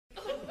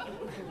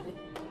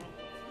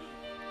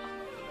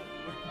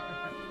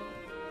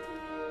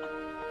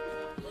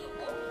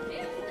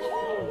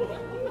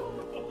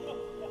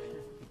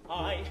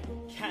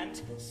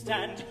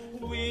stand.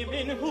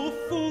 Women who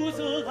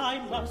foozle, I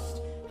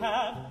must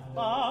have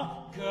a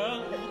girl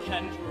who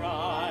can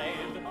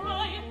drive.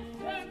 I am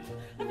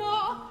the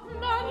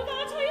man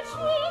that I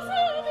choose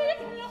will be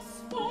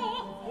 +4.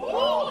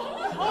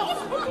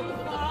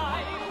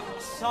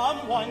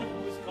 Someone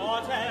who's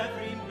got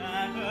every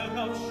manner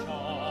of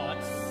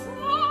shots.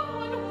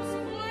 Someone who's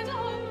good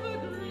on the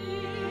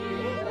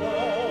green.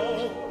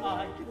 Oh,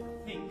 I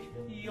think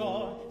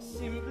you're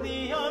simply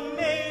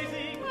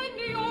amazing. And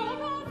you're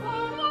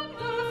rather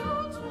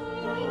wonderful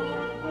too.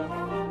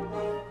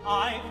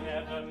 I've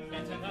never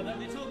met another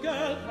little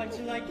girl quite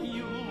like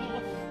you.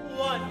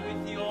 One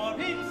with your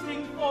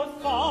instinct for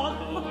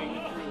following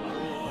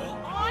through.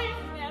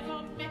 I've never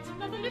met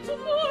another little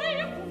boy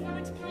who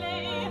would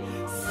play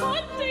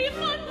Sunday,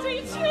 Monday,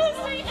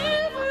 Tuesday,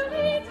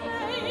 every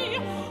day.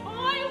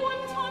 I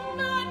want a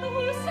man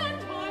who'll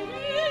stand by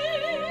me.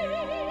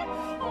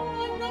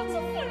 I'm not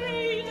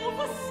afraid of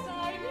a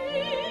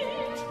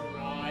stymie.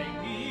 Try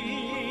me.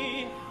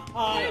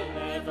 I'll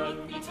never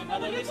meet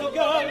another little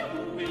girl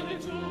who will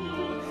do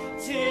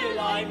till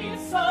I meet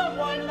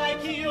someone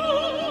like you.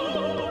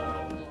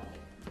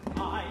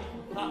 I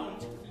found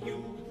you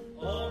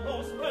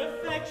almost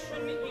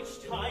perfection each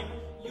time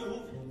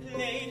you've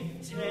played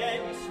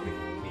tennis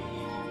with me.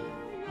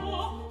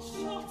 Your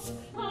shots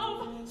of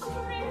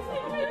strength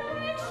in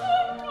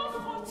direction of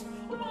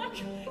footwork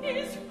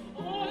is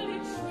all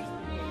it should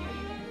be.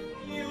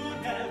 You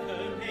never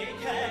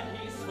make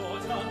any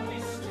sort of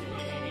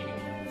mistake.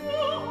 You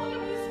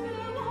always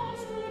know what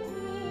to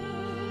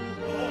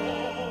do.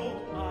 Oh,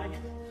 I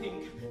think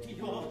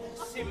you're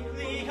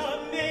simply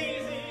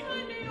amazing.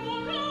 And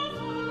you're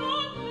rather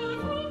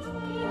wonderful too.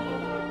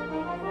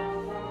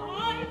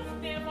 I've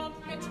never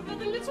met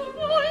another little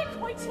boy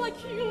quite like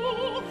you.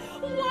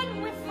 One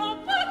with a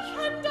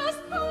backhand as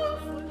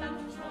powerful and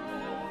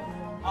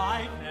true.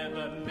 I've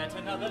never met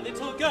another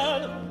little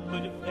girl who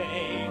could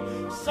play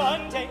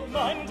Sunday,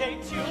 Monday,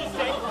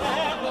 Tuesday,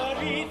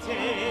 every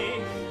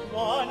day.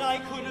 One I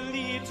could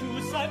lead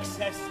to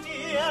success,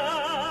 dear.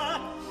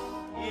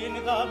 In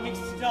the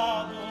mixed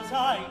doubles,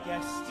 I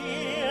guess,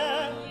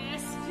 dear.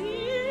 Yes,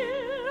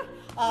 dear.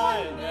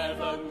 I'll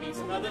never meet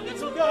another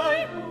little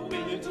girl who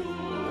will do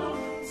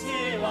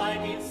till I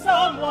meet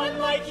someone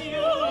like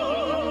you.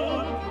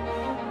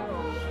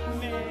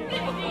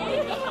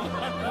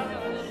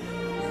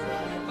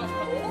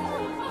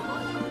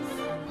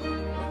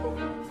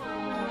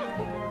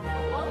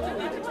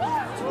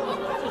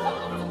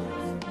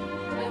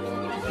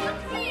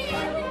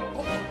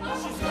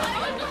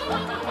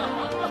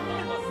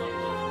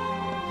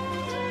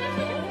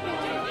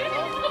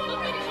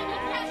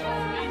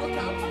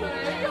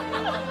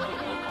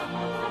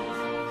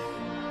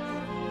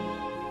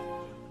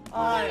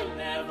 I'll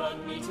never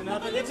meet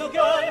another little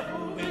girl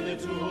who will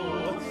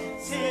do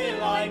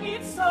till I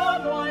meet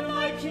someone